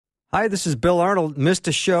Hi, this is Bill Arnold. Missed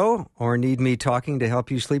a show or need me talking to help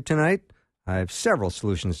you sleep tonight? I have several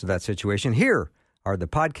solutions to that situation. Here are the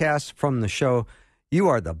podcasts from the show. You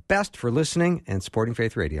are the best for listening and supporting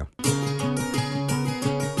Faith Radio.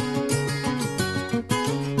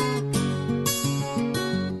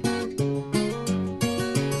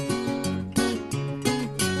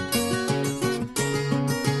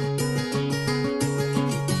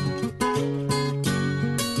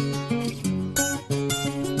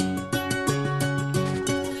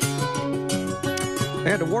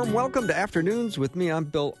 And a warm welcome to Afternoons with me. I'm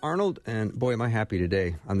Bill Arnold, and boy, am I happy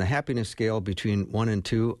today. On the happiness scale between 1 and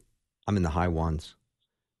 2, I'm in the high ones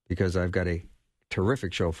because I've got a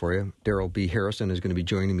terrific show for you. Darrell B. Harrison is going to be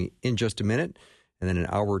joining me in just a minute. And then in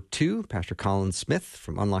hour 2, Pastor Colin Smith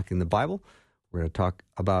from Unlocking the Bible. We're going to talk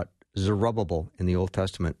about Zerubbabel in the Old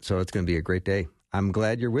Testament. So it's going to be a great day. I'm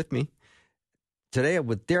glad you're with me. Today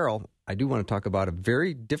with Darrell, I do want to talk about a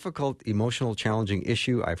very difficult, emotional, challenging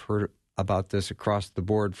issue. I've heard about this across the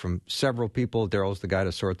board from several people. Darrell's the guy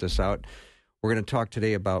to sort this out. We're going to talk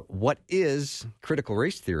today about what is critical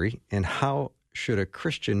race theory and how should a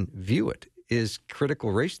Christian view it. Is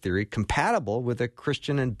critical race theory compatible with a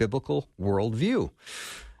Christian and biblical worldview?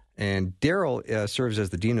 And Darrell serves as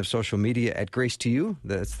the Dean of Social Media at Grace to You.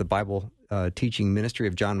 That's the Bible teaching ministry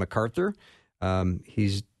of John MacArthur.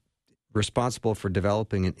 He's responsible for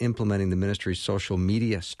developing and implementing the ministry's social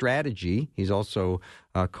media strategy. He's also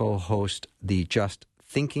co-host the Just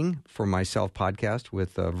Thinking for Myself podcast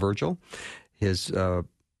with Virgil, his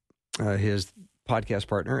podcast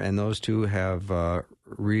partner, and those two have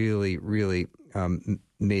really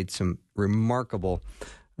made some remarkable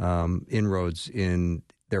inroads in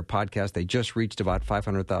their podcast. They just reached about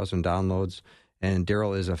 500,000 downloads. And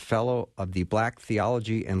Darrell is a fellow of the Black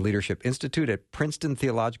Theology and Leadership Institute at Princeton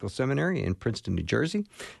Theological Seminary in Princeton, New Jersey.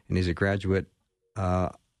 And he's a graduate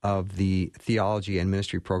of the Theology and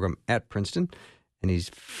Ministry program at Princeton. And he's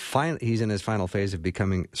in his final phase of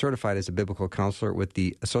becoming certified as a biblical counselor with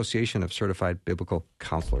the Association of Certified Biblical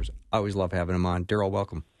Counselors. I always love having him on. Darrell,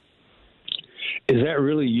 welcome. Is that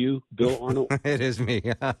really you, Bill Arnold? It is me.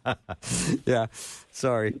 Yeah,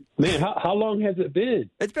 sorry. Man, how long has it been?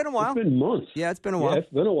 It's been a while. It's been months. Yeah, it's been a while. Yeah, it's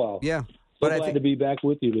been a while. Yeah. But glad to be back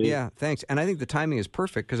with you, man. Yeah, thanks. And I think the timing is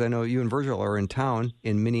perfect because I know you and Virgil are in town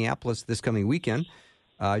in Minneapolis this coming weekend.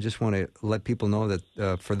 I just want to let people know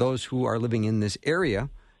that for those who are living in this area,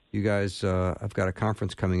 you guys have got a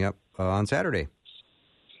conference coming up on Saturday.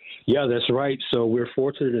 Yeah, that's right. So we're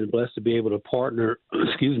fortunate and blessed to be able to partner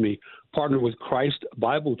with Christ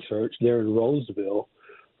Bible Church there in Roseville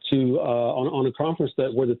to on a conference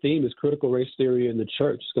where the theme is critical race theory in the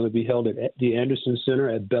church. It's going to be held at the Anderson Center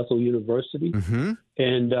at Bethel University. Mm-hmm.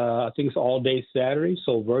 And I think it's all day Saturday.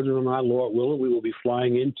 So Virgil and I, Lord willing, we will be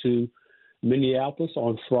flying into Minneapolis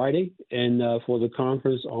on Friday and for the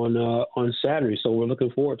conference on Saturday. So we're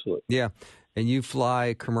looking forward to it. Yeah. And you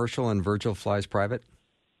fly commercial and Virgil flies private?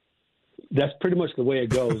 That's pretty much the way it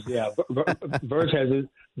goes. Yeah, Verge has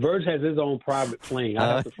his own private plane.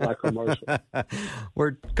 I have to fly commercial.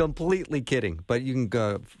 We're completely kidding, but you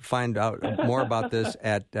can find out more about this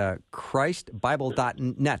at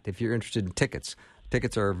christbible.net if you're interested in tickets.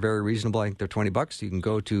 Tickets are very reasonable. I think they're $20. You can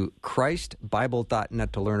go to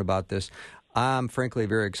christbible.net to learn about this. I'm frankly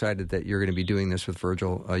very excited that you're going to be doing this with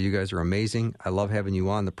Virgil. You guys are amazing. I love having you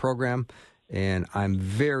on the program. And I'm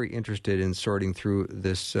very interested in sorting through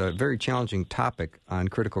this very challenging topic on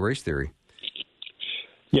critical race theory.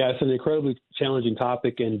 Yeah, it's an incredibly challenging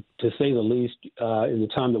topic, and to say the least, in the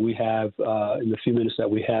time that we have, in the few minutes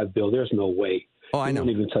that we have, Bill, there's no way. I know. We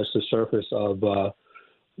don't even touch the surface of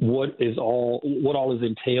what all is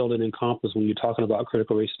entailed and encompassed when you're talking about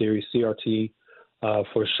critical race theory, CRT,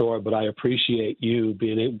 for sure. But I appreciate you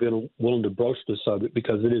being willing to broach the subject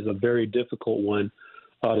because it is a very difficult one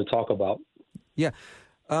to talk about. Yeah.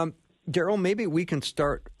 Darrell, maybe we can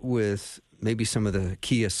start with maybe some of the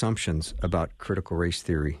key assumptions about critical race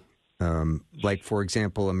theory. Like, for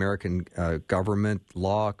example, American government,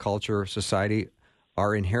 law, culture, society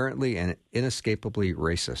are inherently and inescapably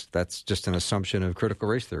racist. That's just an assumption of critical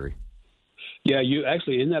race theory. Yeah, you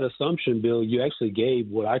actually, in that assumption, Bill, you actually gave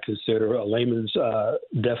what I consider a layman's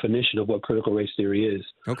definition of what critical race theory is.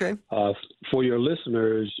 Okay. For your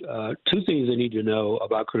listeners, two things they need to know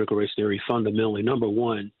about critical race theory fundamentally. Number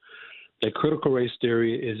one, that critical race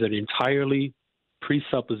theory is an entirely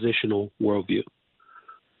presuppositional worldview.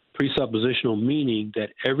 Presuppositional meaning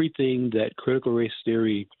that everything that critical race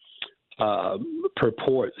theory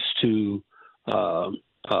purports to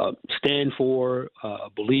stand for,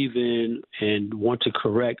 believe in, and want to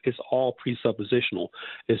correct, it's all presuppositional.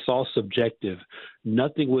 It's all subjective.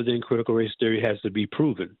 Nothing within critical race theory has to be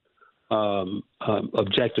proven.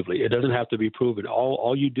 objectively. It doesn't have to be proven.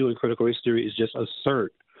 All you do in critical race theory is just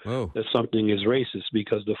assert that something is racist,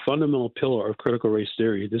 because the fundamental pillar of critical race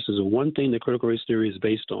theory, this is the one thing that critical race theory is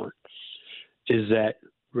based on, is that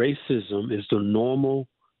racism is the normal,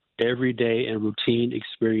 everyday, and routine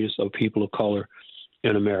experience of people of color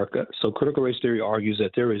in America. So critical race theory argues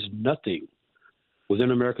that there is nothing within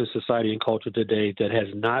American society and culture today that has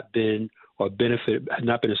not been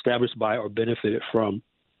established by or benefited from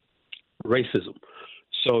racism.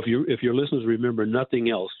 So if your listeners remember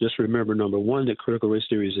nothing else, just remember, number one, that critical race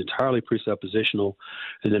theory is entirely presuppositional,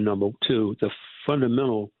 and then number two, the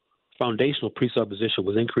foundational presupposition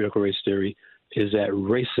within critical race theory is that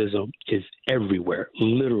racism is everywhere.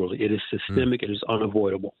 Literally, it is systemic. It is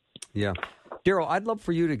unavoidable. Yeah. Darrell, I'd love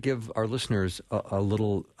for you to give our listeners a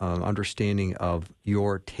little understanding of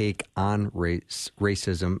your take on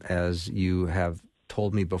racism, as you have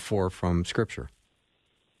told me before from Scripture.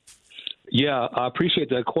 Yeah, I appreciate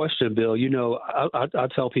that question, Bill. You know, I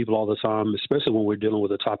tell people all the time, especially when we're dealing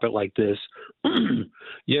with a topic like this,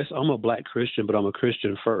 yes, I'm a black Christian, but I'm a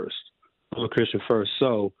Christian first.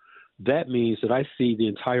 So that means that I see the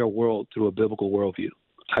entire world through a biblical worldview.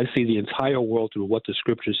 I see the entire world through what the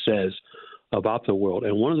Scripture says about the world.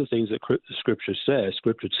 And one of the things that the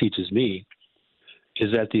Scripture teaches me,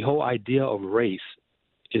 is that the whole idea of race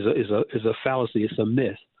is a fallacy. It's a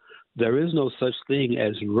myth. There is no such thing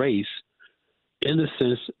as race in the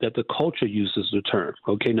sense that the culture uses the term.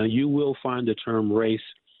 Okay, now you will find the term race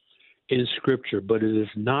in Scripture, but it is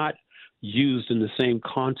not used in the same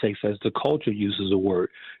context as the culture uses the word.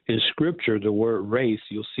 In Scripture, the word race,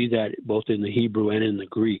 you'll see that both in the Hebrew and in the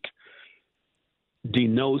Greek,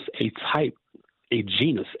 denotes a type, a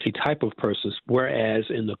genus, a type of person, whereas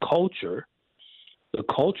in the culture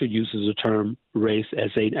uses the term race as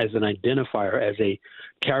an identifier, as a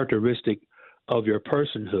characteristic of your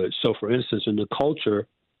personhood. So, for instance, in the culture,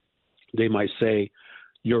 they might say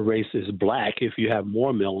your race is black if you have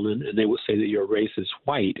more melanin, and they would say that your race is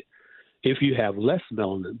white if you have less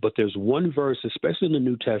melanin. But there's one verse, especially in the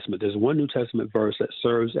New Testament, there's one New Testament verse that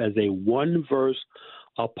serves as a one-verse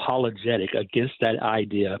apologetic against that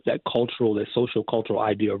idea, that social cultural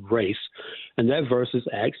idea of race. And that verse is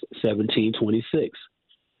Acts 17:26,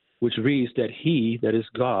 which reads that he, that is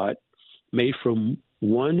God, made from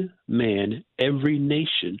one man every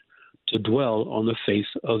nation to dwell on the face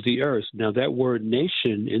of the earth. Now, that word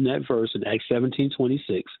nation in that verse in Acts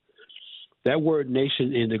 17:26, that word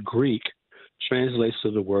nation in the Greek translates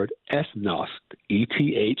to the word ethnos,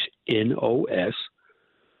 ethnos,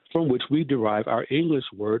 from which we derive our English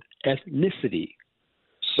word ethnicity.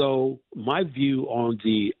 So my view on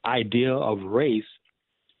the idea of race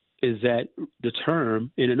is that the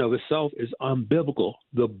term in and of itself is unbiblical.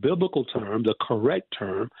 The biblical term, the correct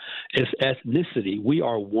term, is ethnicity. We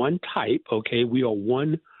are one type, okay? We are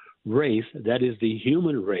one race, that is the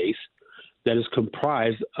human race, that is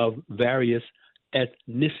comprised of various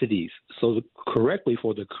ethnicities. So correctly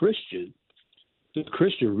for the Christian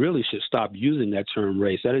really should stop using that term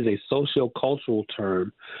race. That is a socio-cultural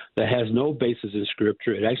term that has no basis in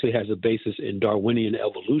Scripture. It actually has a basis in Darwinian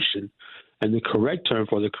evolution. And the correct term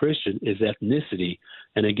for the Christian is ethnicity.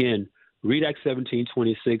 And again, read Acts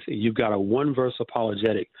 17:26, and you've got a one-verse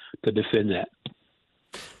apologetic to defend that.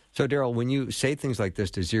 So, Darrell, when you say things like this,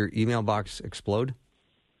 does your email box explode?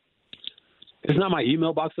 It's not my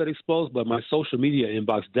email box that explodes, but my social media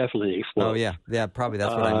inbox definitely explodes. Oh yeah, probably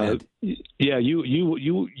that's what I meant. Yeah,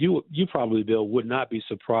 you probably, Bill, would not be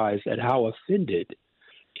surprised at how offended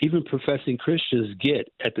even professing Christians get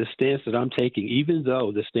at the stance that I'm taking, even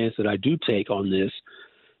though the stance that I do take on this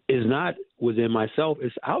is not within myself,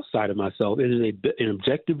 it's outside of myself. It is an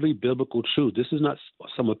objectively biblical truth. This is not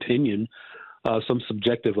some opinion, some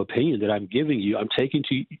subjective opinion that I'm giving you. I'm taking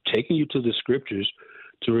you to the Scriptures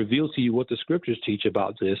to reveal to you what the Scriptures teach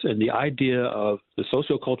about this. And the idea of the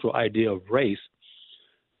sociocultural idea of race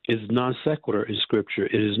is non sequitur in Scripture.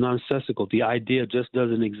 It is nonsensical. The idea just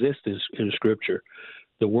doesn't exist in Scripture.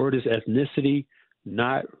 The word is ethnicity,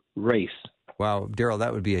 not race. Wow, Darrell,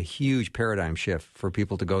 that would be a huge paradigm shift for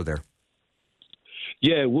people to go there.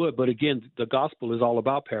 Yeah, it would. But again, the gospel is all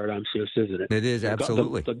about paradigm shifts, isn't it? It is,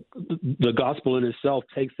 absolutely. The gospel in itself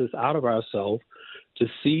takes us out of ourselves to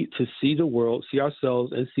see the world, see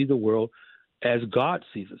ourselves and see the world as God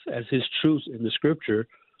sees us, as his truth in the Scripture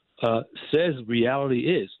says reality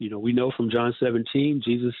is. You know, we know from John 17,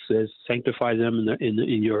 Jesus says, sanctify them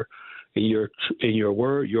in your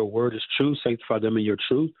word. Your word is true. Sanctify them in your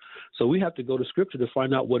truth. So we have to go to Scripture to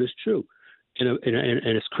find out what is true. And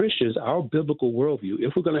as Christians, our biblical worldview,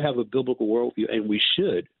 if we're going to have a biblical worldview, and we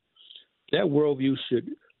should, that worldview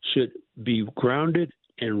should be grounded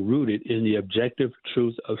and rooted in the objective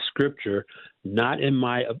truth of Scripture, not in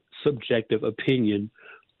my subjective opinion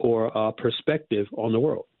or perspective on the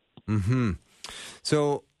world. Mm-hmm.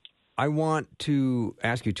 So I want to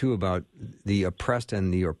ask you, too, about the oppressed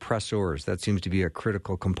and the oppressors. That seems to be a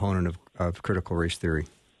critical component of critical race theory.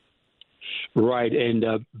 Right.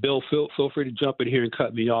 And, Bill, feel free to jump in here and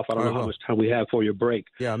cut me off. I don't know how much time we have for your break.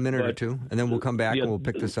 Yeah, a minute or two, and then we'll come back and we'll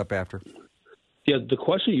pick this up after. Yeah, the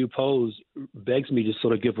question you pose begs me to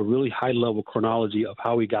sort of give a really high-level chronology of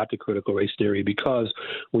how we got to critical race theory, because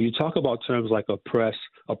when you talk about terms like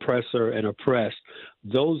oppressor, and oppressed,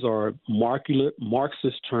 those are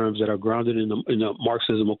Marxist terms that are grounded in the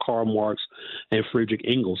Marxism of Karl Marx and Friedrich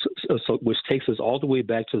Engels, which takes us all the way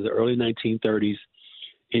back to the early 1930s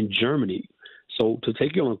in Germany. So to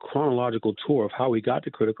take you on a chronological tour of how we got to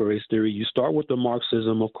critical race theory, you start with the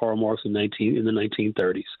Marxism of Karl Marx in the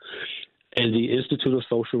 1930s. And the Institute of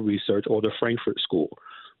Social Research, or the Frankfurt School.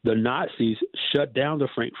 The Nazis shut down the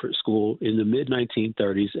Frankfurt School in the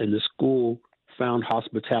mid-1930s, and the school found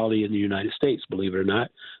hospitality in the United States, believe it or not,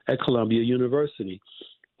 at Columbia University.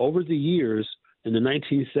 Over the years, in the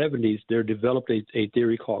 1970s, there developed a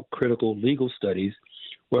theory called critical legal studies,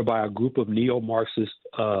 whereby a group of neo-Marxist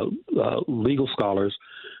legal scholars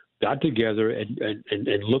got together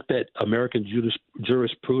and looked at American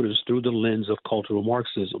jurisprudence through the lens of cultural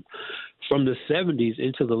Marxism. From the 70s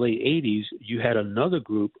into the late 80s, you had another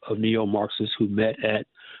group of neo-Marxists who met at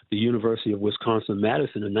the University of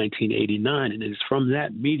Wisconsin-Madison in 1989, and it's from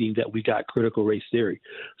that meeting that we got critical race theory.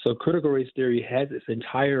 So critical race theory has its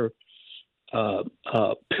entire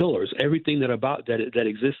pillars. Everything that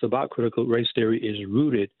exists about critical race theory is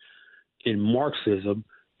rooted in Marxism,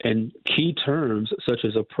 and key terms such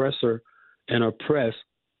as oppressor and oppressed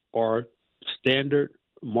are standard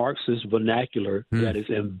Marxist vernacular that is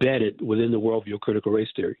embedded within the worldview of critical race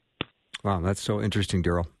theory. Wow, that's so interesting,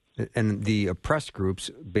 Darrell. And the oppressed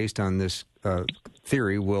groups, based on this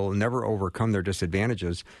theory, will never overcome their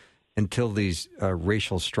disadvantages until these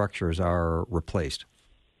racial structures are replaced.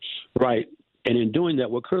 Right. And in doing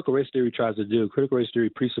that, what critical race theory tries to do, critical race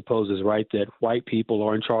theory presupposes, right, that white people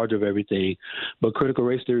are in charge of everything, but critical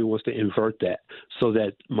race theory wants to invert that so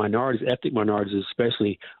that minorities, ethnic minorities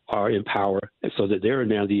especially, are in power, and so that they're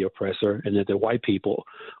now the oppressor and that the white people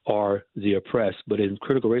are the oppressed. But in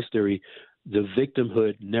critical race theory, the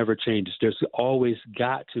victimhood never changes. There's always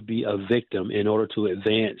got to be a victim in order to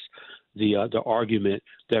advance the argument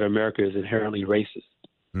that America is inherently racist.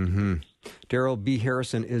 Mm-hmm. Darrell B.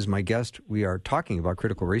 Harrison is my guest. We are talking about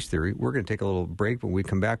critical race theory. We're going to take a little break. When we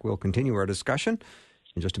come back, we'll continue our discussion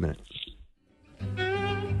in just a minute.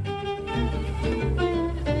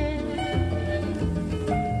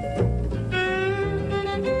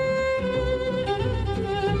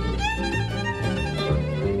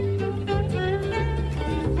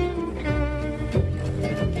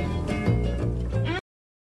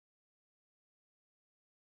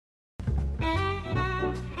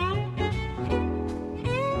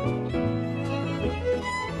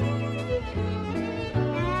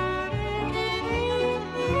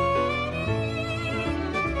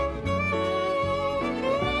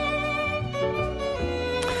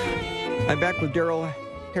 I'm back with Darrell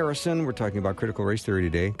Harrison. We're talking about critical race theory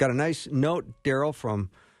today. Got a nice note, Darrell, from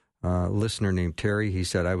a listener named Terry. He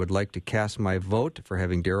said, I would like to cast my vote for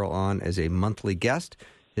having Darrell on as a monthly guest.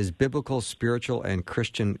 His biblical, spiritual, and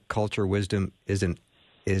Christian culture wisdom is an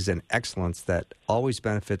excellence that always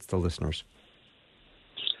benefits the listeners.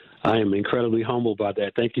 I am incredibly humbled by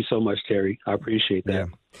that. Thank you so much, Terry. I appreciate that. Yeah.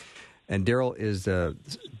 And Darrell is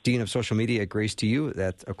Dean of Social Media at Grace to You.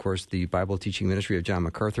 That's, of course, the Bible teaching ministry of John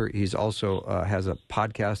MacArthur. He's also has a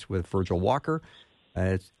podcast with Virgil Walker.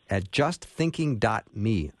 It's at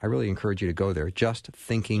justthinking.me. I really encourage you to go there,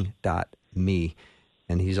 justthinking.me.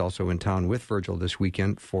 And he's also in town with Virgil this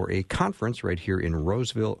weekend for a conference right here in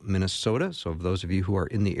Roseville, Minnesota. So for those of you who are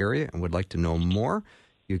in the area and would like to know more,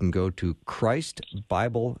 you can go to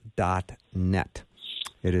christbible.net.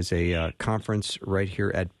 It is a conference right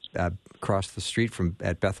here at across the street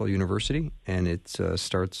at Bethel University, and it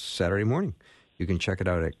starts Saturday morning. You can check it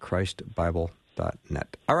out at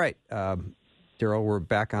christbible.net. All right, Darrell, we're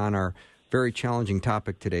back on our very challenging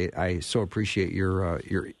topic today. I so appreciate your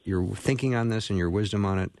thinking on this and your wisdom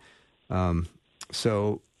on it.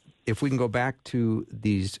 So if we can go back to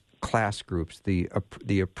these class groups, the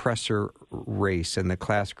oppressor race and the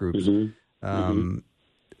class groups,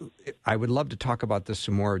 I would love to talk about this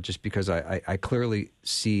some more, just because I clearly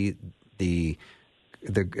see the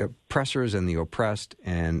oppressors and the oppressed,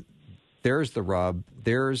 and there's the rub.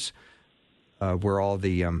 There's where all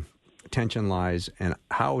the tension lies, and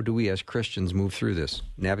how do we as Christians move through this,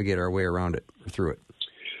 navigate our way around it or through it?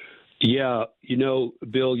 Yeah,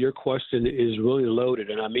 Bill, your question is really loaded,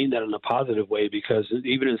 and I mean that in a positive way because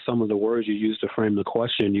even in some of the words you use to frame the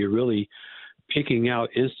question, you're really picking out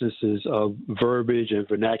instances of verbiage and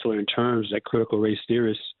vernacular and terms that critical race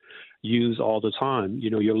theorists use all the time.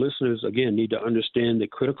 Your listeners, again, need to understand that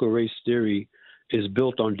critical race theory is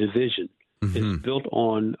built on division. Mm-hmm. It's built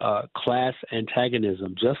on class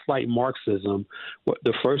antagonism. Just like Marxism,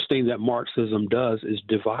 the first thing that Marxism does is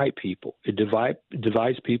divide people. It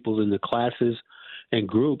divides people into classes and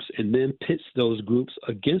groups and then pits those groups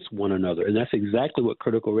against one another. And that's exactly what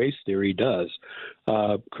critical race theory does.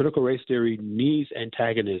 Critical race theory needs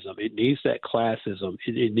antagonism. It needs that classism.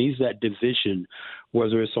 It needs that division,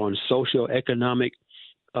 whether it's on socioeconomic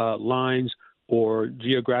lines or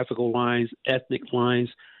geographical lines, ethnic lines.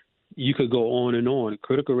 You could go on and on.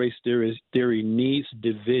 Critical race theory needs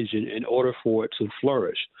division in order for it to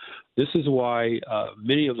flourish. This is why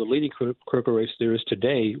many of the leading critical race theorists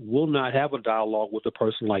today will not have a dialogue with a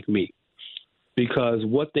person like me, because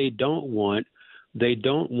what they don't want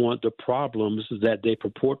the problems that they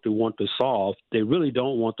purport to want to solve. They really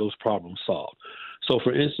don't want those problems solved. So,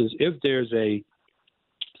 for instance, if there's a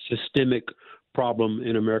systemic problem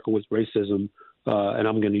in America with racism, and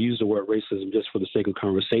I'm going to use the word racism just for the sake of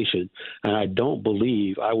conversation, and I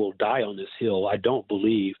will die on this hill, I don't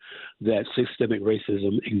believe that systemic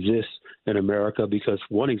racism exists in America, because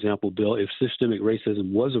one example, Bill, if systemic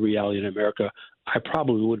racism was a reality in America, I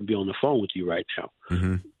probably wouldn't be on the phone with you right now.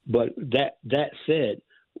 Mm-hmm. But that said,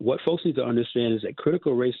 what folks need to understand is that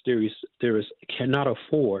critical race theorists cannot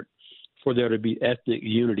afford for there to be ethnic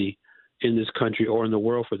unity in this country or in the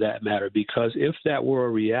world for that matter, because if that were a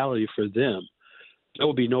reality for them, there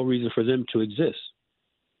would be no reason for them to exist.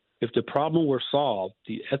 If the problem were solved,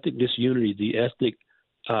 the ethnic disunity, the ethnic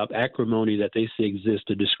acrimony that they say exists,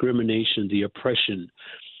 the discrimination, the oppression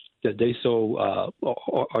that they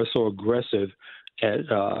are so aggressive at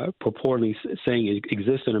purportedly saying it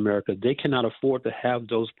exists in America, they cannot afford to have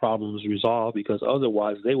those problems resolved, because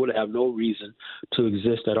otherwise they would have no reason to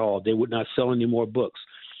exist at all. They would not sell any more books.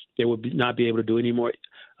 They would not be able to do any more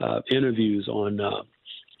interviews on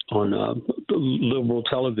liberal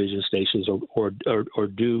television stations or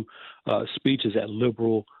do speeches at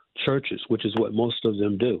liberal churches, which is what most of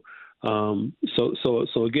them do.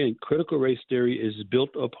 So again, critical race theory is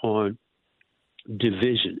built upon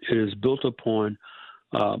division. It is built upon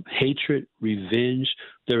hatred, revenge.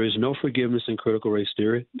 There is no forgiveness in critical race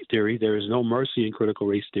theory. There is no mercy in critical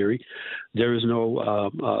race theory. There is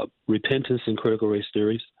no repentance in critical race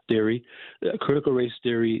theory. Critical race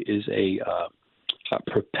theory is a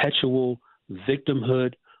perpetual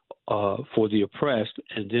victimhood for the oppressed,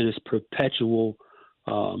 and then it's perpetual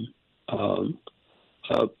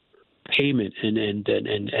payment and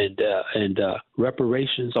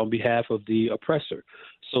reparations on behalf of the oppressor.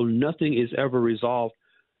 So nothing is ever resolved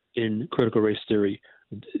in critical race theory.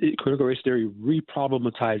 Critical race theory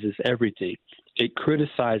re-problematizes everything. It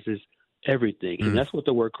criticizes everything. And that's what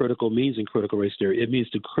the word critical means in critical race theory. It means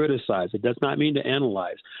to criticize. It does not mean to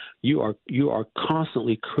analyze. You are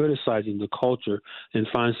constantly criticizing the culture and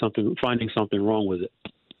finding something wrong with it.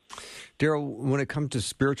 Darrell, when it comes to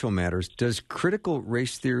spiritual matters, does critical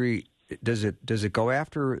race theory does it go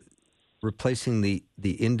after replacing the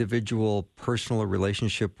individual personal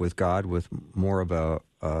relationship with God with more of a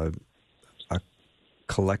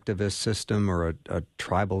collectivist system or a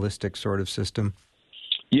tribalistic sort of system?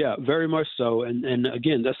 Yeah, very much so. And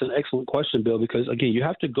again, that's an excellent question, Bill, because, again, you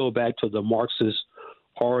have to go back to the Marxist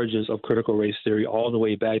origins of critical race theory all the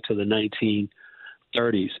way back to the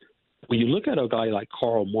 1930s. When you look at a guy like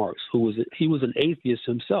Karl Marx, he was an atheist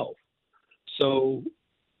himself. So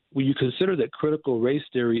when you consider that critical race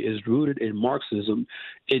theory is rooted in Marxism,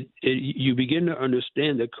 you begin to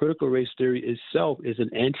understand that critical race theory itself is an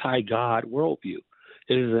anti-God worldview.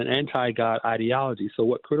 It is an anti-God ideology. So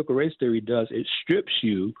what critical race theory does, it strips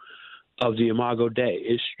you of the Imago Dei.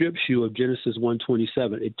 It strips you of Genesis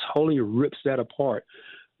 1:27. It totally rips that apart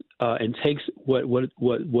and takes what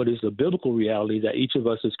is the biblical reality that each of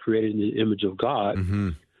us is created in the image of God. Mm-hmm.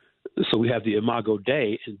 So we have the Imago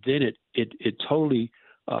Dei, and then it totally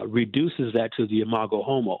reduces that to the Imago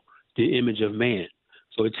Homo, the image of man.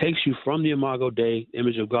 So it takes you from the Imago Dei,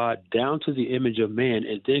 image of God, down to the image of man,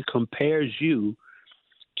 and then compares you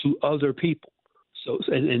to other people. So,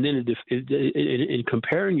 and then in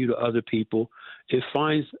comparing you to other people, it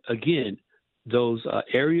finds, again, those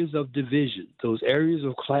areas of division, those areas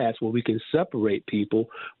of class where we can separate people,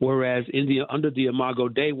 whereas under the Imago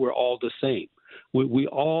Dei, we're all the same. We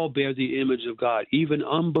all bear the image of God. Even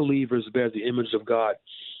unbelievers bear the image of God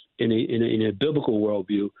in a biblical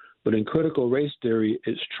worldview. But in critical race theory,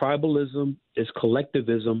 it's tribalism, it's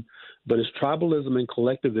collectivism, but it's tribalism and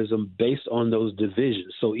collectivism based on those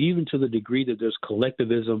divisions. So even to the degree that there's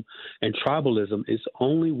collectivism and tribalism, it's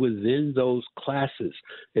only within those classes.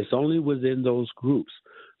 It's only within those groups.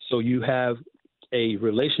 So you have a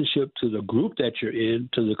relationship to the group that you're in,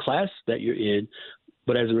 to the class that you're in,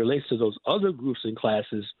 but as it relates to those other groups and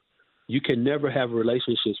classes, you can never have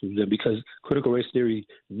relationships with them because critical race theory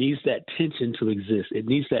needs that tension to exist. It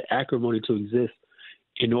needs that acrimony to exist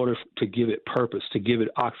in order to give it purpose, to give it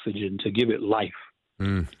oxygen, to give it life.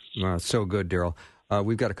 Wow, so good, Darrell.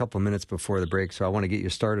 We've got a couple of minutes before the break, so I want to get you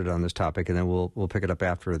started on this topic, and then we'll pick it up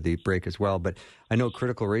after the break as well. But I know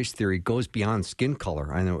critical race theory goes beyond skin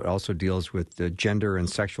color. I know it also deals with gender and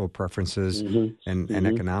sexual preferences and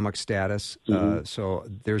economic status. So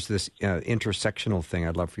there's this intersectional thing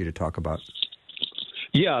I'd love for you to talk about.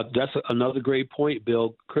 Yeah, that's another great point,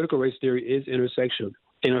 Bill. Critical race theory is intersectional.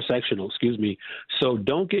 So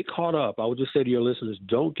don't get caught up. I would just say to your listeners,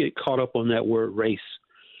 don't get caught up on that word race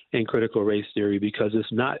in critical race theory, because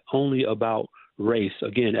it's not only about race,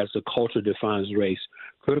 again, as the culture defines race.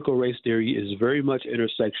 Critical race theory is very much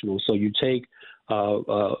intersectional. So you take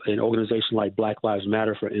an organization like Black Lives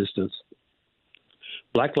Matter, for instance.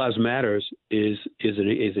 Black Lives Matter is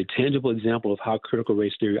a tangible example of how critical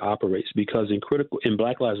race theory operates, because in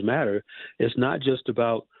Black Lives Matter, it's not just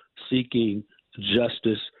about seeking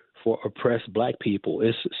justice for oppressed Black people.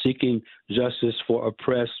 It's seeking justice for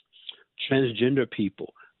oppressed transgender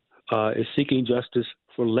people. Is seeking justice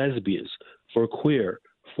for lesbians, for queer,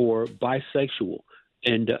 for bisexual,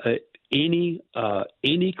 and any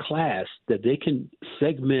class that they can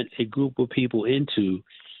segment a group of people into.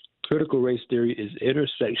 Critical race theory is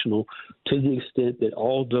intersectional to the extent that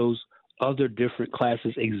all those other different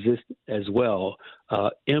classes exist as well.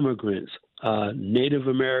 Immigrants, Native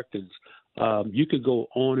Americans. You could go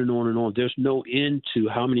on and on and on. There's no end to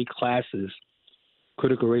how many classes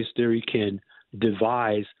critical race theory can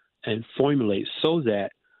devise and formulate, so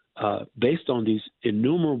that based on these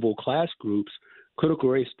innumerable class groups, critical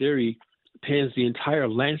race theory pans the entire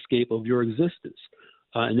landscape of your existence.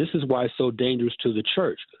 And this is why it's so dangerous to the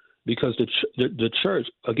church, because the church,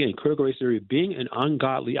 again, critical race theory being an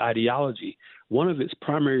ungodly ideology, one of its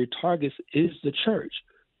primary targets is the church,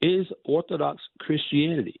 is Orthodox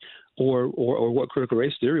Christianity, or what critical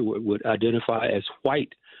race theory would identify as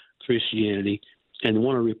white Christianity, and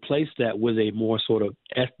want to replace that with a more sort of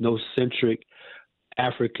ethnocentric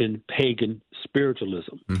African pagan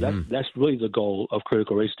spiritualism. That's really the goal of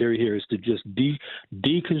critical race theory here, is to just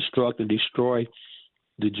deconstruct and destroy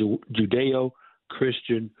the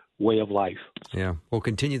Judeo-Christian way of life. Yeah. We'll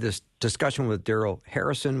continue this discussion with Darrell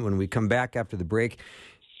Harrison when we come back after the break.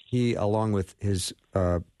 He, along with his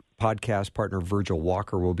podcast partner Virgil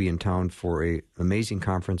Walker, will be in town for an amazing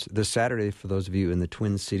conference this Saturday for those of you in the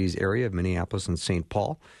Twin Cities area of Minneapolis and St.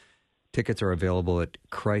 Paul. Tickets are available at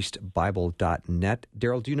christbible.net.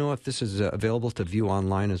 Darrell, do you know if this is available to view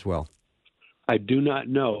online as well? I do not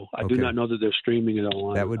know. I do not know that they're streaming it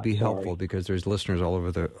online. That would be helpful, because there's listeners all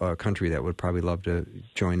over the country that would probably love to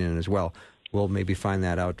join in as well. We'll maybe find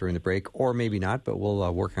that out during the break, or maybe not, but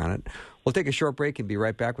we'll work on it. We'll take a short break and be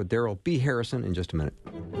right back with Darrell B. Harrison in just a minute.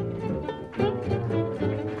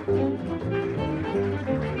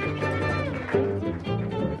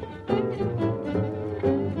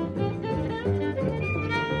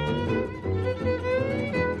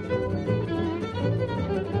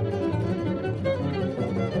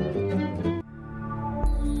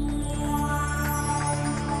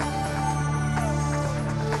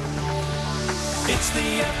 It's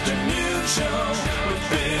the afternoon show with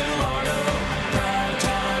Bill Arno. Prime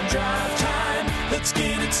time, drive time. Let's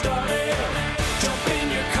get it started. Jump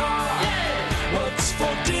in your car. Yeah. What's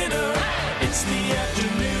for dinner? Hey. It's the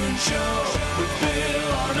afternoon show with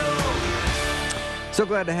Bill Arno. So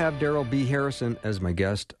glad to have Darrell B. Harrison as my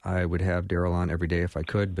guest. I would have Darrell on every day if I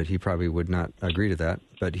could, but he probably would not agree to that.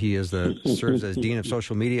 But he serves as Dean of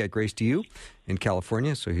Social Media at Grace to You in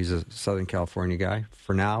California, so he's a Southern California guy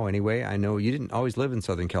for now anyway. I know you didn't always live in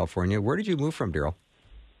Southern California. Where did you move from, Darrell?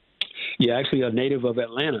 Yeah, actually a native of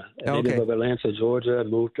Atlanta. Native of Atlanta, Georgia. I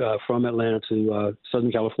moved from Atlanta to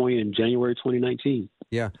Southern California in January 2019.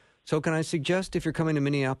 Yeah. So can I suggest, if you're coming to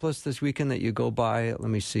Minneapolis this weekend, that you go buy,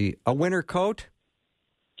 let me see, a winter coat?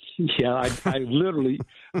 Yeah, I literally,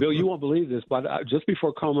 Bill, you won't believe this, but just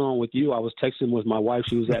before coming on with you, I was texting with my wife.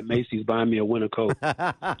 She was at Macy's buying me a winter coat.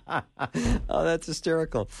 Oh, that's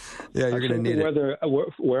hysterical. Yeah, you're going to need it.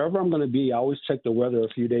 Wherever I'm going to be, I always check the weather a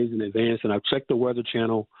few days in advance, and I've checked the Weather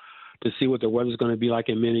Channel to see what the weather's going to be like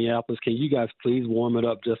in Minneapolis. Can you guys please warm it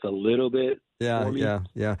up just a little bit for me?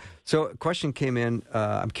 Yeah. So a question came in.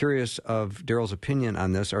 I'm curious of Darrell's opinion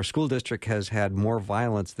on this. Our school district has had more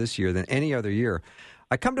violence this year than any other year.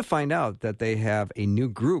 I come to find out that they have a new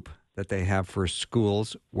group that they have for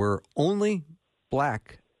schools where only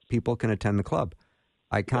black people can attend the club.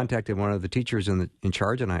 I contacted one of the teachers in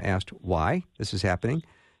charge, and I asked why this is happening.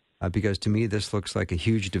 Because to me, this looks like a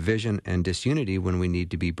huge division and disunity when we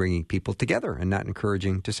need to be bringing people together and not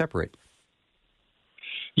encouraging to separate.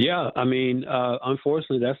 Yeah, I mean,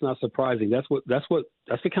 unfortunately, that's not surprising. That's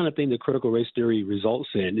the kind of thing that critical race theory results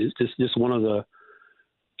in. It's just one of the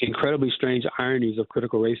incredibly strange ironies of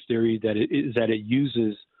critical race theory that it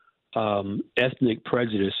uses ethnic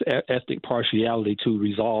prejudice, ethnic partiality to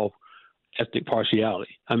resolve ethnic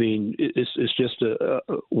partiality. I mean, it's just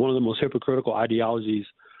one of the most hypocritical ideologies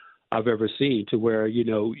I've ever seen, to where,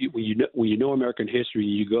 when you know American history,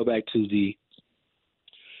 you go back to the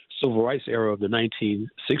civil rights era of the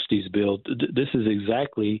 1960s, Bill. This is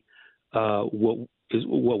exactly what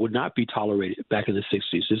would not be tolerated back in the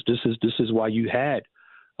 60s. This is why you had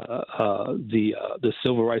the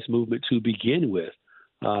civil rights movement to begin with,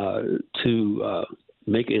 to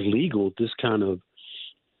make illegal this kind of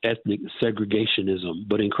ethnic segregationism.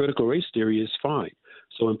 But in critical race theory, it's fine.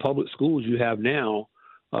 So in public schools, you have now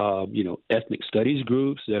ethnic studies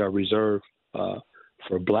groups that are reserved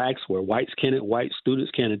for blacks, where white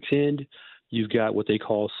students can attend. You've got what they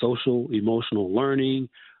call social emotional learning.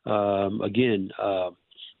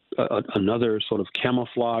 Another sort of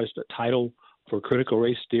camouflaged title for critical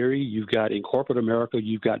race theory. You've got in corporate America,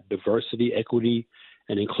 you've got diversity, equity,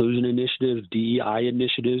 and inclusion initiatives, DEI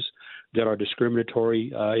initiatives that are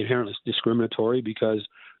discriminatory, inherently discriminatory, because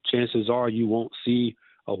chances are you won't see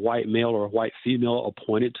a white male or a white female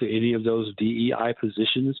appointed to any of those DEI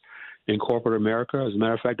positions in corporate America. As a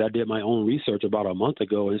matter of fact, I did my own research about a month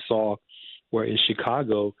ago and saw where in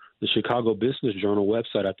Chicago, the Chicago Business Journal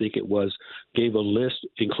website, I think it was, gave a list,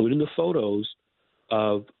 including the photos,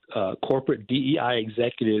 of corporate DEI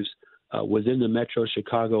executives within the metro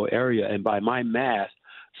Chicago area. And by my math,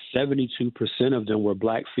 72% of them were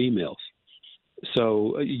black females.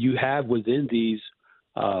 So you have within these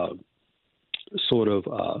sort of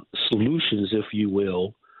solutions, if you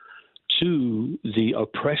will, to the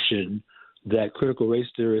oppression that critical race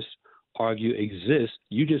theorists argue exists,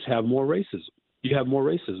 you just have more racism. You have more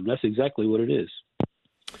racism. That's exactly what it is.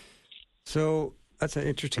 So that's an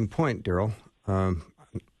interesting point, Darrell.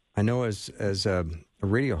 I know as a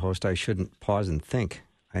radio host, I shouldn't pause and think.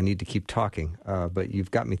 I need to keep talking, but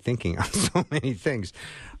you've got me thinking on so many things.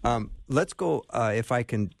 Let's go, if I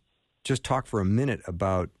can just talk for a minute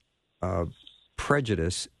about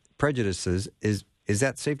prejudices. Is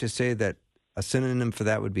that safe to say that a synonym for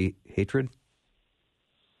that would be hatred?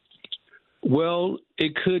 Well,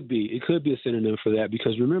 it could be. It could be a synonym for that,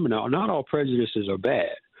 because remember now, not all prejudices are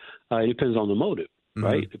bad. It depends on the motive,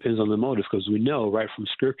 right? It depends on the motive, because we know right from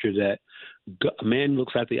Scripture that man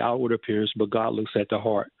looks at the outward appearance, but God looks at the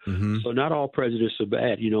heart. So not all prejudices are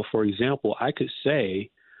bad. For example, I could say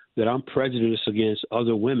that I'm prejudiced against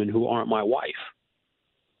other women who aren't my wife.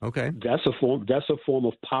 Okay, that's a form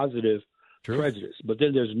of positive prejudice. But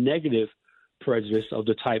then there's negative prejudice of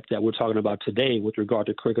the type that we're talking about today with regard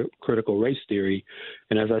to critical race theory.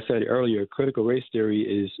 And as I said earlier, critical race theory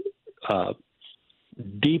is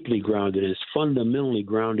deeply grounded, is fundamentally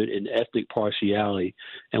grounded in ethnic partiality.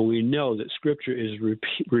 And we know that Scripture is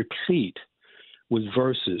replete with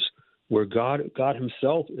verses where God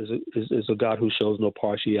himself is a God who shows no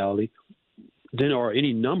partiality. Then there are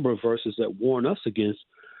any number of verses that warn us against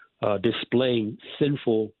displaying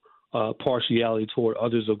sinful partiality toward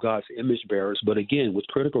others of God's image bearers. But again, with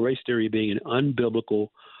critical race theory being an unbiblical,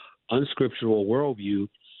 unscriptural worldview,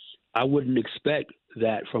 I wouldn't expect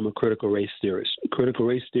that from a critical race theorist. Critical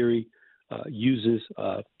race theory uses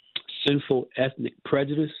sinful ethnic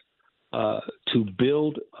prejudice to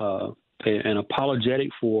build an apologetic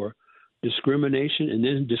for discrimination, and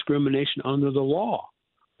then discrimination under the law.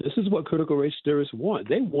 This is what critical race theorists want.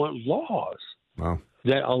 They want laws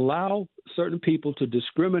that allow certain people to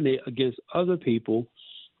discriminate against other people,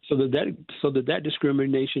 so that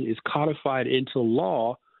discrimination is codified into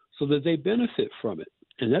law, so that they benefit from it.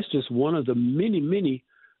 And that's just one of the many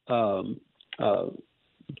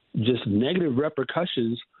just negative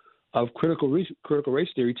repercussions of critical race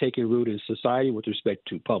theory taking root in society with respect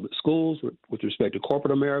to public schools, with respect to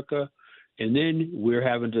corporate America, and then we're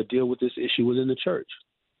having to deal with this issue within the church.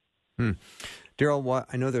 Darrell,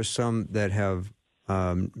 I know there's some that have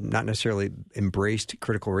not necessarily embraced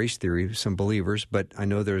critical race theory, some believers, but I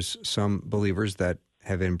know there's some believers that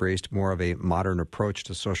have embraced more of a modern approach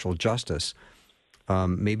to social justice.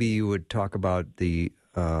 Maybe you would talk about the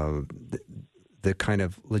kind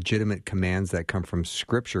of legitimate commands that come from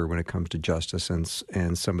Scripture when it comes to justice,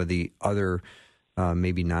 and some of the other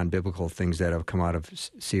maybe non-biblical things that have come out of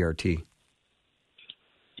CRT.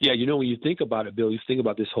 Yeah, when you think about it, Bill, you think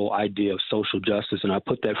about this whole idea of social justice, and I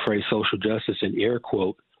put that phrase social justice in air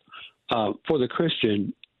quote. For the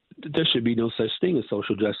Christian, there should be no such thing as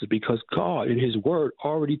social justice, because God in his word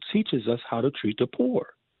already teaches us how to treat the poor,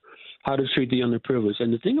 how to treat the underprivileged.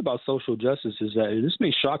 And the thing about social justice is that, and this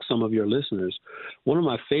may shock some of your listeners, one of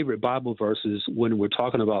my favorite Bible verses when we're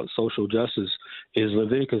talking about social justice is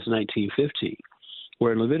Leviticus 19:15.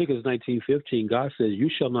 Where in Leviticus 19:15, God says, "You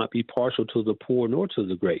shall not be partial to the poor nor to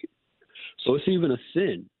the great." So it's even a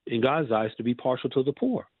sin in God's eyes to be partial to the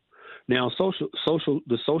poor. Now,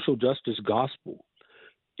 the social justice gospel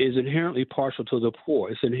is inherently partial to the poor.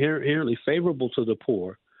 It's inherently favorable to the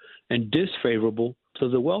poor and disfavorable to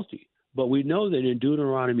the wealthy. But we know that in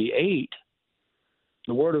Deuteronomy 8,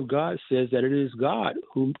 the Word of God says that it is God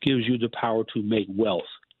who gives you the power to make wealth.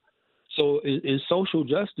 So in social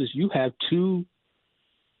justice, you have two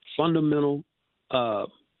fundamental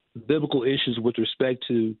biblical issues with respect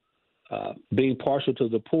to being partial to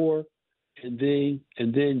the poor, and then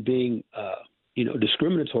being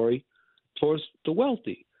discriminatory towards the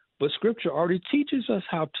wealthy. But Scripture already teaches us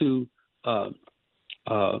how to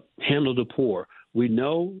handle the poor. We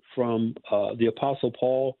know from the Apostle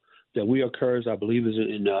Paul that we are encouraged, I believe, is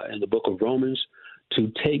in the book of Romans,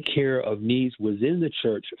 to take care of needs within the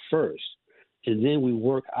church first, and then we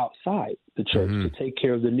work outside the church to take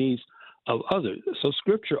care of the needs of others. So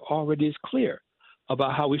Scripture already is clear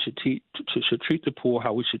about how we should treat the poor,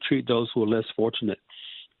 how we should treat those who are less fortunate.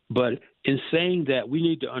 But in saying that, we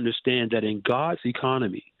need to understand that in God's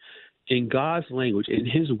economy, in God's language, in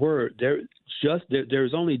his word,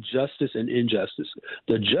 there's only justice and injustice.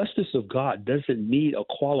 The justice of God doesn't need a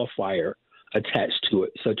qualifier attached to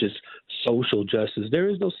it, such as social justice. There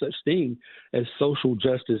is no such thing as social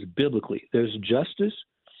justice biblically. There's justice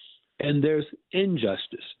and there's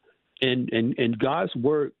injustice. And God's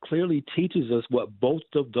word clearly teaches us what both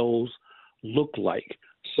of those look like.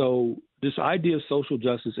 So this idea of social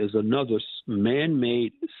justice is another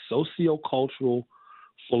man-made sociocultural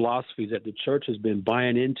philosophy that the church has been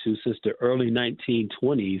buying into since the early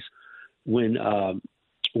 1920s, when the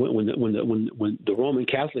Roman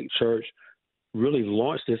Catholic Church really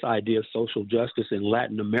launched this idea of social justice in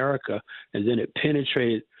Latin America, and then it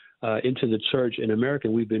penetrated into the church in America.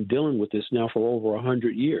 And we've been dealing with this now for over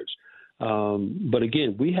 100 years. But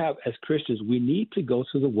again, we have, as Christians, we need to go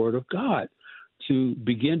to the Word of God to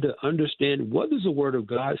begin to understand what does the Word of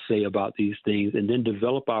God say about these things, and then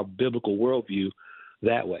develop our biblical worldview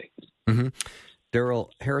that way. Mm-hmm.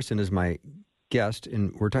 Darrell Harrison is my guest,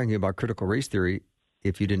 and we're talking about critical race theory.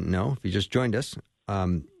 If you didn't know, if you just joined us,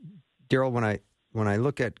 Darrell, when I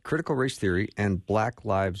look at critical race theory and Black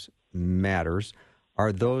Lives Matters,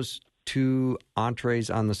 are those two entrees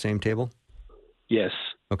on the same table? Yes.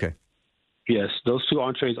 Okay. Yes, those two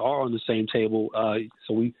entrees are on the same table.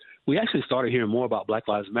 So we actually started hearing more about Black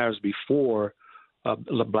Lives Matter before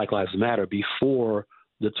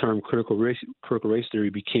the term critical race theory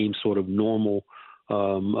became sort of normal,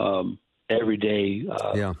 everyday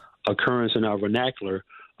occurrence in our vernacular.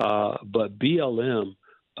 But BLM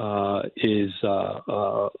is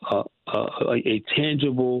a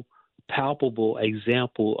tangible, palpable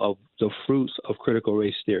example of the fruits of critical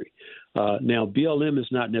race theory. Now, BLM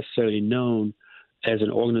is not necessarily known as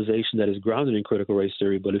an organization that is grounded in critical race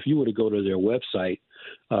theory, but if you were to go to their website,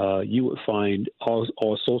 you would find all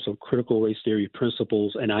sorts of critical race theory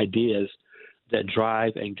principles and ideas that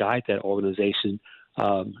drive and guide that organization,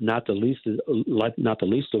 not the least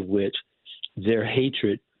of which their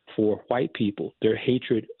hatred for white people, their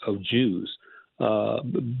hatred of Jews.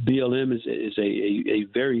 BLM is a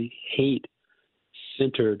very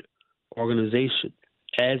hate-centered organization,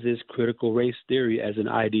 as is critical race theory as an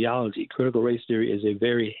ideology. Critical race theory is a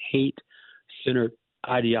very hate-centered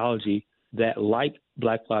ideology that, like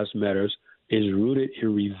Black Lives Matter, is rooted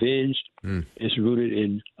in revenge. It's rooted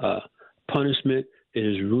in punishment. It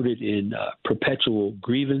is rooted in perpetual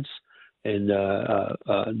grievance. And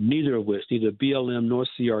neither of which, neither BLM nor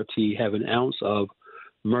CRT, have an ounce of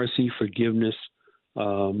mercy, forgiveness,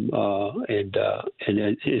 and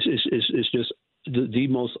it's just the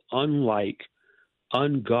most ungodlike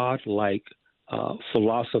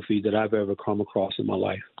philosophy that I've ever come across in my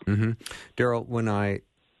life. Mm-hmm. Darrell, when I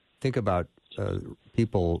think about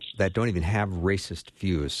people that don't even have racist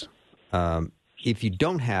views, if you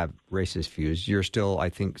don't have racist views, you're still, I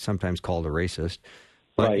think, sometimes called a racist.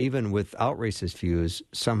 But Right. even without racist views,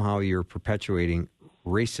 somehow you're perpetuating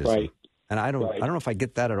racism. Right. And I don't Right. know if I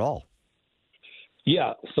get that at all.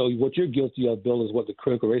 Yeah. So what you're guilty of, Bill, is what the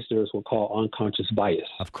critical race theorists will call unconscious bias.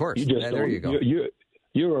 Of course. You just Yeah, don't. there you go.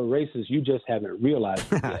 You're a racist. You just haven't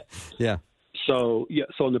realized it yet. Yeah. So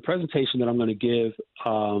in the presentation that I'm going to give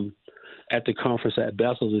at the conference at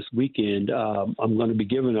Bethel this weekend, I'm going to be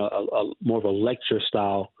giving a more of a lecture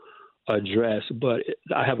style address, but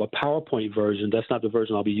I have a PowerPoint version. That's not the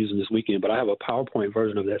version I'll be using this weekend, but I have a PowerPoint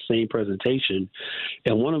version of that same presentation.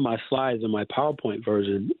 And one of my slides in my PowerPoint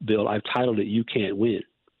version, Bill, I've titled it "You Can't Win."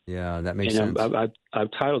 Yeah, that makes sense. I've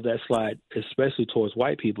titled that slide especially towards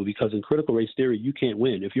white people, because in critical race theory, you can't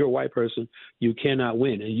win. If you're a white person, you cannot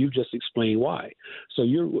win, and you just explained why. So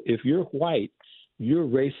if you're white, you're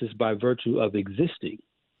racist by virtue of existing.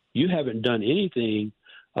 You haven't done anything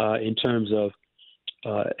in terms of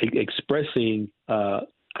expressing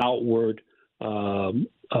outward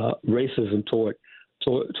racism toward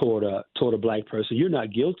a black person. You're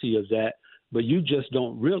not guilty of that, but you just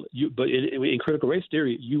don't really. But in critical race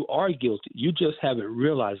theory, you are guilty. You just haven't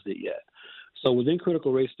realized it yet. So within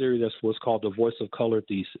critical race theory, that's what's called the voice of color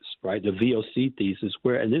thesis, right? The VOC thesis,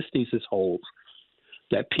 and this thesis holds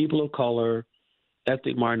that people of color,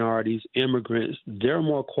 ethnic minorities, immigrants, they're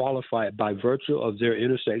more qualified by virtue of their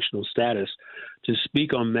intersectional status to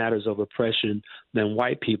speak on matters of oppression than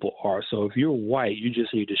white people are. So if you're white, you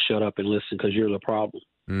just need to shut up and listen, because you're the problem.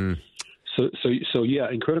 So yeah,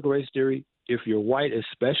 in critical race theory, if you're white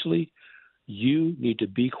especially, you need to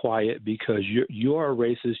be quiet, because you're a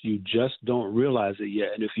racist. You just don't realize it yet.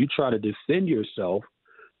 And if you try to defend yourself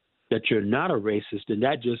that you're not a racist, then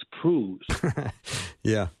that just proves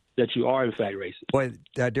yeah. that you are in fact racist. Boy,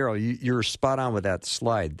 Darrell, you're spot on with that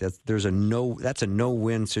slide. That's a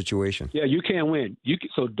no-win situation. Yeah, you can't win.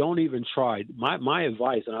 So don't even try. My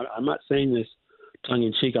advice, and I'm not saying this tongue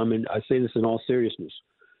in cheek. I say this in all seriousness.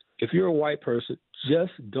 If you're a white person,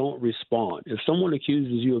 just don't respond. If someone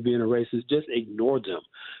accuses you of being a racist, just ignore them,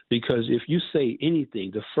 because if you say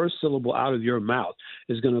anything, the first syllable out of your mouth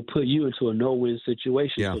is going to put you into a no-win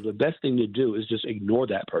situation. Yeah. So the best thing to do is just ignore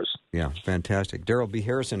that person. Yeah, fantastic. Darrell B.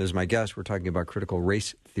 Harrison is my guest. We're talking about critical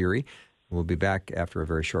race theory. We'll be back after a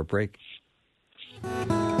very short break.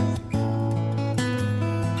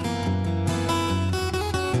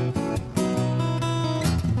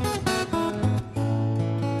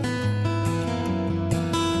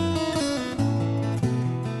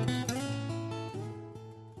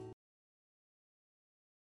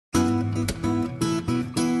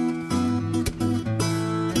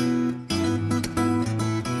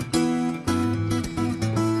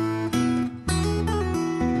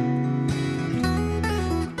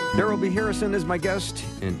 Darrell B. Harrison is my guest,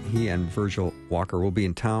 and he and Virgil Walker will be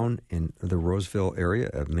in town in the Roseville area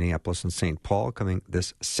of Minneapolis and St. Paul coming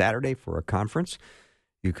this Saturday for a conference.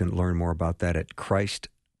 You can learn more about that at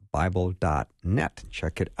christbible.net.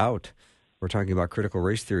 Check it out. We're talking about critical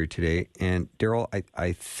race theory today. And, Darrell,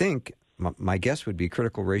 I think my guess would be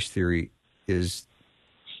critical race theory is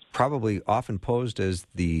probably often posed as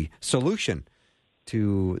the solution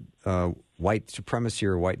to white supremacy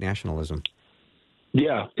or white nationalism.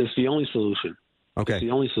 Yeah, it's the only solution. Okay. It's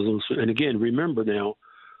the only solution. And again, remember now,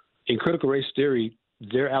 in critical race theory,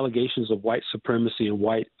 their allegations of white supremacy and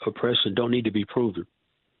white oppression don't need to be proven.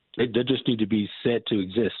 They just need to be said to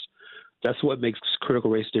exist. That's what makes critical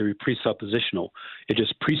race theory presuppositional. It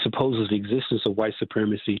just presupposes the existence of white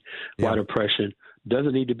supremacy, white oppression.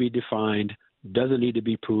 Doesn't need to be defined, doesn't need to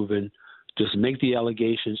be proven. Just make the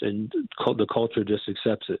allegations, and the culture just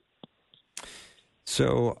accepts it.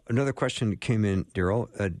 So another question came in, Darrell,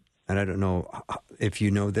 and I don't know if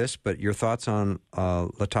you know this, but your thoughts on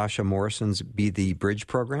Latasha Morrison's Be the Bridge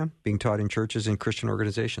program being taught in churches and Christian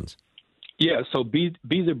organizations? Yeah, so Be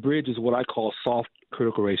the Bridge is what I call soft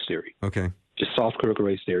critical race theory. Okay. Just soft critical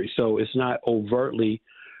race theory. So it's not overtly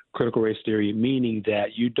critical race theory, meaning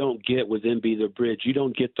that you don't get within Be the Bridge, you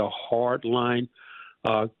don't get the hard line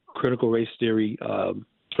critical race theory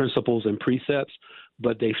principles and precepts,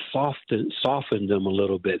 but they soften them a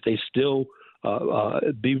little bit. They still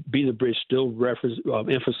Be the Bridge still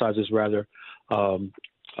emphasizes rather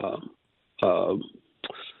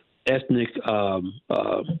ethnic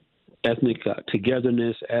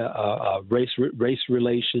togetherness, race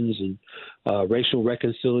relations, and racial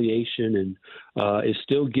reconciliation, and it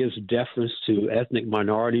still gives deference to ethnic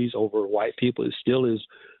minorities over white people. It still is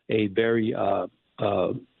a very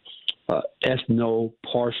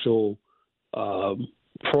ethno-partial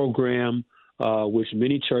program, which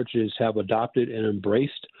many churches have adopted and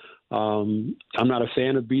embraced. I'm not a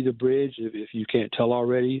fan of Be the Bridge, if you can't tell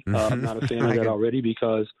already. I'm not a fan of that already,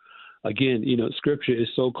 because again, Scripture is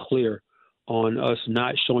so clear on us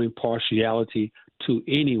not showing partiality to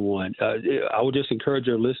anyone. I would just encourage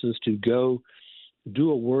our listeners to go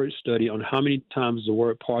do a word study on how many times the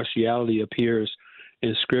word partiality appears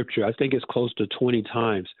in Scripture. I think it's close to 20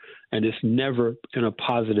 times, and it's never in a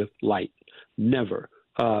positive light. Never.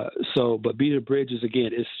 But Be the Bridge is,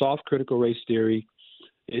 again, it's soft critical race theory.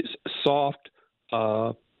 It's soft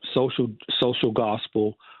social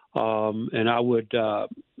gospel. And I would,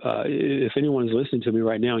 if anyone is listening to me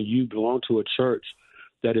right now, you belong to a church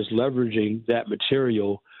that is leveraging that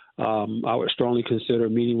material, I would strongly consider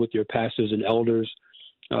meeting with your pastors and elders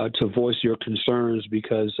to voice your concerns,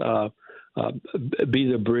 because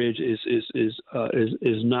Be the Bridge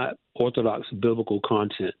is not orthodox biblical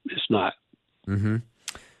content. It's not. Mm-hmm.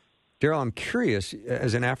 Darrell, I'm curious,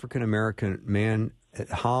 as an African American man,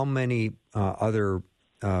 how many other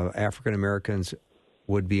African Americans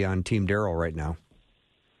would be on Team Darrell right now?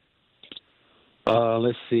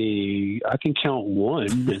 Let's see. I can count one,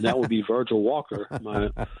 and that would be Virgil Walker, my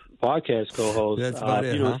podcast co-host. That's about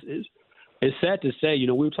it, huh? It's sad to say, we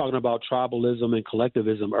were talking about tribalism and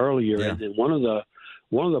collectivism earlier, yeah. And one of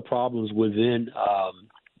the problems within,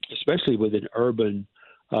 especially within urban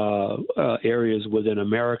areas within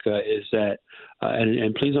America, is that,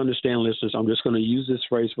 and please understand, listeners, I'm just going to use this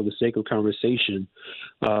phrase for the sake of conversation.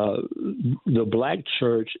 The black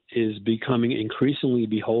church is becoming increasingly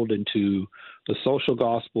beholden to the social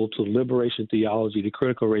gospel, to liberation theology, to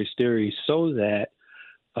critical race theory, so that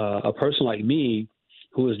a person like me,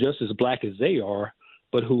 who is just as black as they are,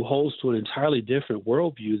 but who holds to an entirely different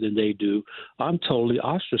worldview than they do, I'm totally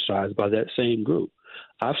ostracized by that same group.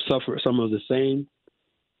 I've suffered some of the same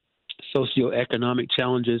socioeconomic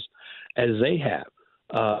challenges as they have.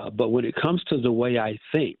 But when it comes to the way I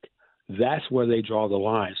think, that's where they draw the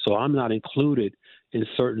line. So I'm not included in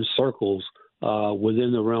certain circles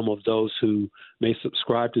within the realm of those who may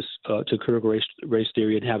subscribe to critical race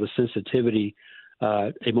theory and have a sensitivity,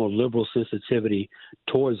 a more liberal sensitivity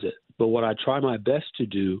towards it. But what I try my best to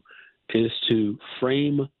do is to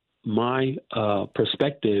frame my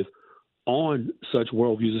perspective on such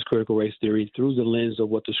worldviews as critical race theory through the lens of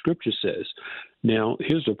what the Scripture says. Now,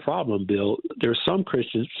 here's the problem, Bill. There's some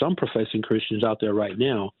Christians, some professing Christians out there right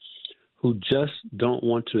now who just don't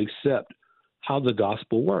want to accept how the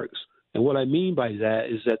gospel works. And what I mean by that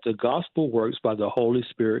is that the gospel works by the Holy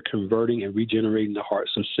Spirit converting and regenerating the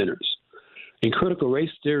hearts of sinners. In critical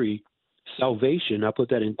race theory, salvation, I put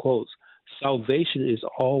that in quotes, salvation is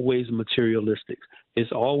always materialistic.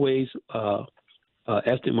 It's always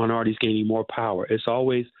ethnic minorities gaining more power. It's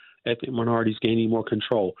always ethnic minorities gaining more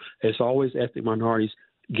control. It's always ethnic minorities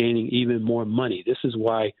gaining even more money. This is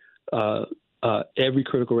why every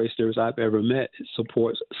critical race theorist I've ever met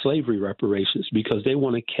supports slavery reparations, because they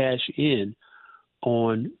want to cash in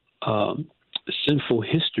on sinful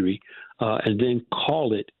history and then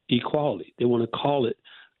call it equality. They want to call it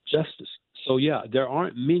justice. So, yeah, there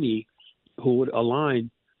aren't many who would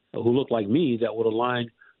align, who look like me, that would align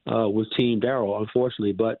with Team Darrell,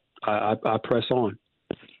 unfortunately, but I press on.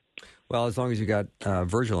 Well, as long as you got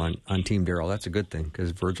Virgil on Team Darrell, that's a good thing,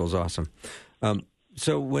 because Virgil's awesome.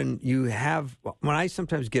 So when I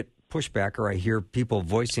sometimes get pushback, or I hear people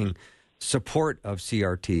voicing support of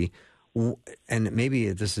CRT, and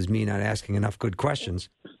maybe this is me not asking enough good questions,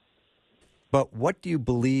 but what do you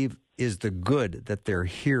believe is the good that they're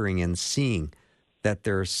hearing and seeing that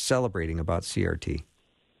they're celebrating about CRT?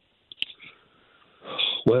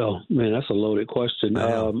 Well, man, that's a loaded question.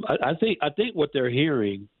 I think what they're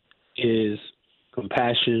hearing is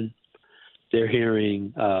compassion. They're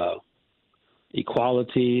hearing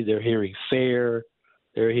equality. They're hearing fair.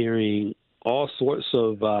 They're hearing all sorts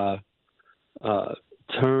of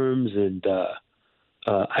terms and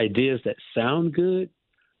ideas that sound good.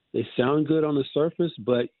 They sound good on the surface,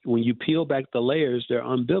 but when you peel back the layers, they're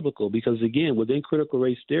unbiblical, because, again, within critical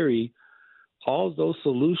race theory, all of those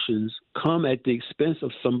solutions come at the expense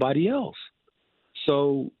of somebody else.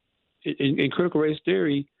 So in critical race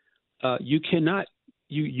theory, you cannot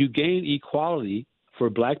you gain equality for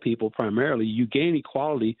black people primarily. You gain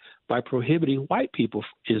equality by prohibiting white people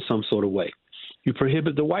in some sort of way. You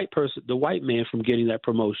prohibit the white man from getting that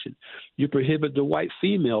promotion. You prohibit the white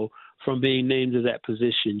female from being named to that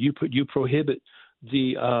position. You prohibit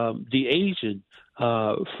the Asian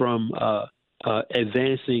from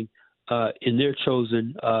advancing in their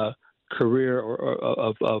chosen career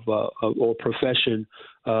or profession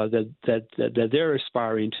that they're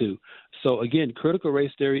aspiring to. So again, critical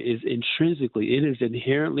race theory is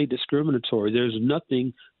inherently discriminatory. There's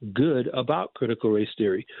nothing good about critical race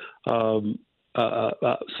theory. So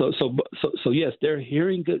yes, they're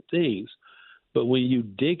hearing good things, But when you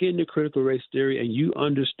dig into critical race theory and you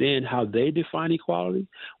understand how they define equality,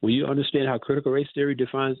 when you understand how critical race theory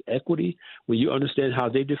defines equity, when you understand how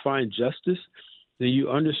they define justice, then you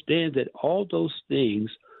understand that all those things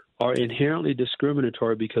are inherently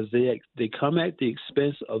discriminatory because they come at the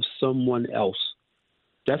expense of someone else.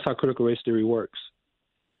 That's how critical race theory works.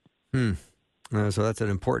 So that's an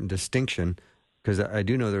important distinction, because I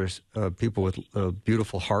do know there's people with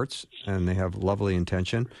beautiful hearts and they have lovely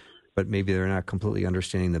intention, but maybe they're not completely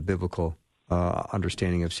understanding the biblical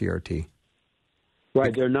understanding of CRT.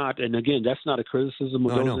 Right, they're not. And again, that's not a criticism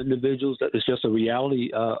of those individuals. That is just a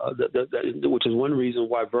reality, which is one reason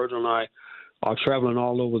why Virgil and I are traveling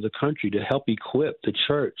all over the country to help equip the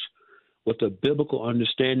church with a biblical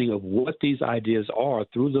understanding of what these ideas are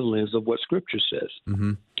through the lens of what Scripture says.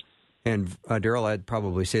 Mm-hmm. And Darrell, I'd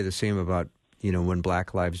probably say the same about, when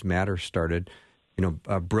Black Lives Matter started,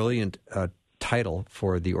 a brilliant title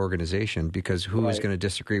for the organization, because who is going to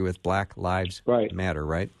disagree with Black Lives Matter,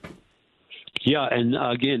 right? Yeah, and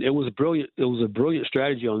again, it was a brilliant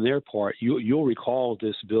strategy on their part. You'll recall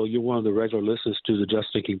this, Bill. You're one of the regular listeners to the Just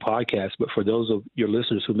Thinking podcast, but for those of your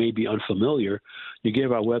listeners who may be unfamiliar, you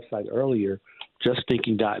gave our website earlier,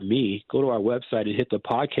 justthinking.me. Go to our website and hit the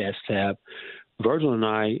podcast tab. Virgil and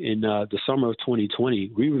I, in the summer of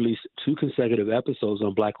 2020, we released 2 consecutive episodes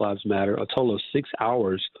on Black Lives Matter, a total of 6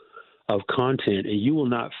 hours of content, and you will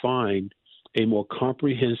not find a more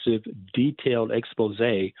comprehensive, detailed expose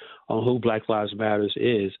on who Black Lives Matter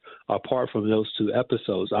is, apart from those 2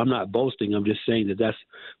 episodes. I'm not boasting. I'm just saying that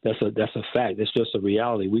that's a fact. It's just a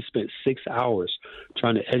reality. We spent 6 hours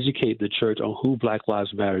trying to educate the church on who Black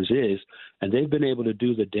Lives Matter is, and they've been able to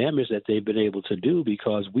do the damage that they've been able to do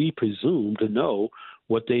because we presume to know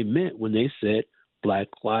what they meant when they said Black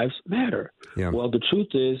Lives Matter. Yeah. Well, the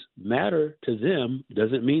truth is, matter to them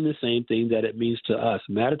doesn't mean the same thing that it means to us.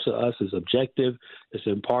 Matter to us is objective, it's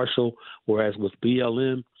impartial, whereas with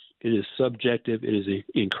BLM, it is subjective, it is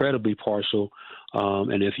incredibly partial.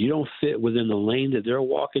 And if you don't fit within the lane that they're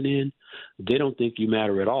walking in, they don't think you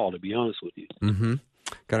matter at all, to be honest with you. Mm-hmm.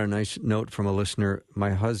 Got a nice note from a listener.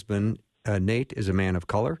 My husband, Nate, is a man of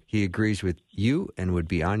color. He agrees with you and would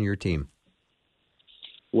be on your team.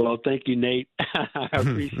 Well, thank you, Nate. I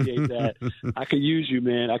appreciate that. I could use you,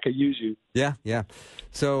 man. I could use you. Yeah.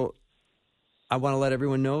 So I want to let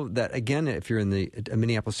everyone know that, again, if you're in the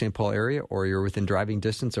Minneapolis-St. Paul area or you're within driving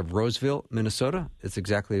distance of Roseville, Minnesota, it's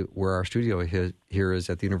exactly where our studio here is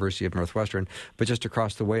at the University of Northwestern. But just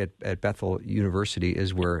across the way at Bethel University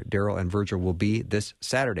is where Darrell and Virgil will be this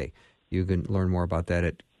Saturday. You can learn more about that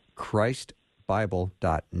at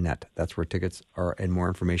christbible.net. That's where tickets are and more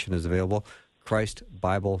information is available.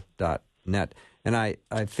 christbible.net. And I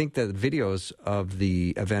think that videos of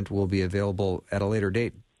the event will be available at a later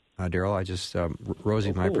date. Darrell, I just,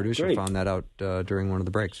 Rosie, my producer, great. Found that out during one of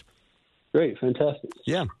the breaks. Great, fantastic.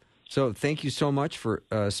 Yeah. So thank you so much for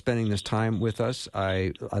spending this time with us.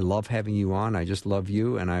 I love having you on. I just love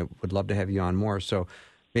you, and I would love to have you on more. So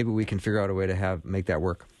maybe we can figure out a way to make that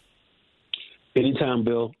work. Anytime,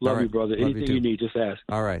 Bill. Love you, brother. Love Anything you need, just ask.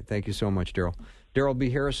 All right. Thank you so much, Darrell. Darrell B.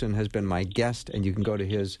 Harrison has been my guest, and you can go to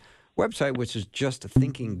his website, which is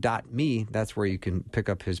justthinking.me. That's where you can pick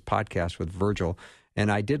up his podcast with Virgil.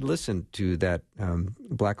 And I did listen to that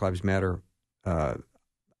Black Lives Matter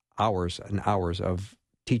hours and hours of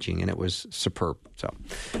teaching, and it was superb. So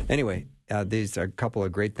anyway, these are a couple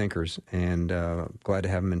of great thinkers, and glad to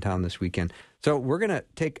have them in town this weekend. So we're going to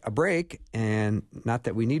take a break, and not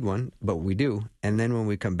that we need one, but we do. And then when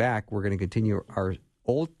we come back, we're going to continue our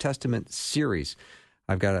Old Testament series.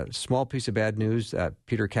 I've got a small piece of bad news.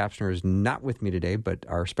 Peter Kapsner is not with me today, but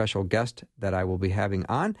our special guest that I will be having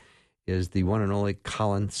on is the one and only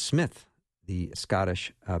Colin Smith, the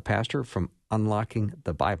Scottish pastor from Unlocking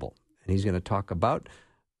the Bible. And he's going to talk about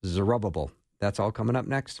Zerubbabel. That's all coming up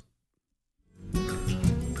next.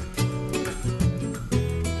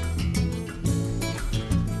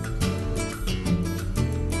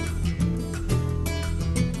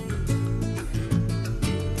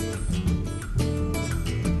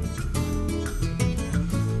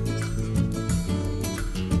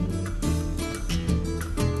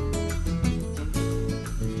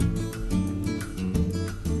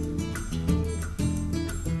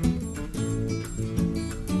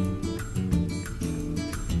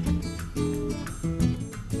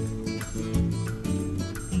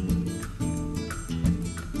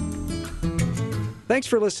 Thanks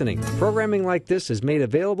for listening. Programming like this is made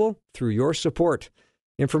available through your support.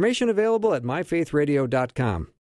 Information available at myfaithradio.com.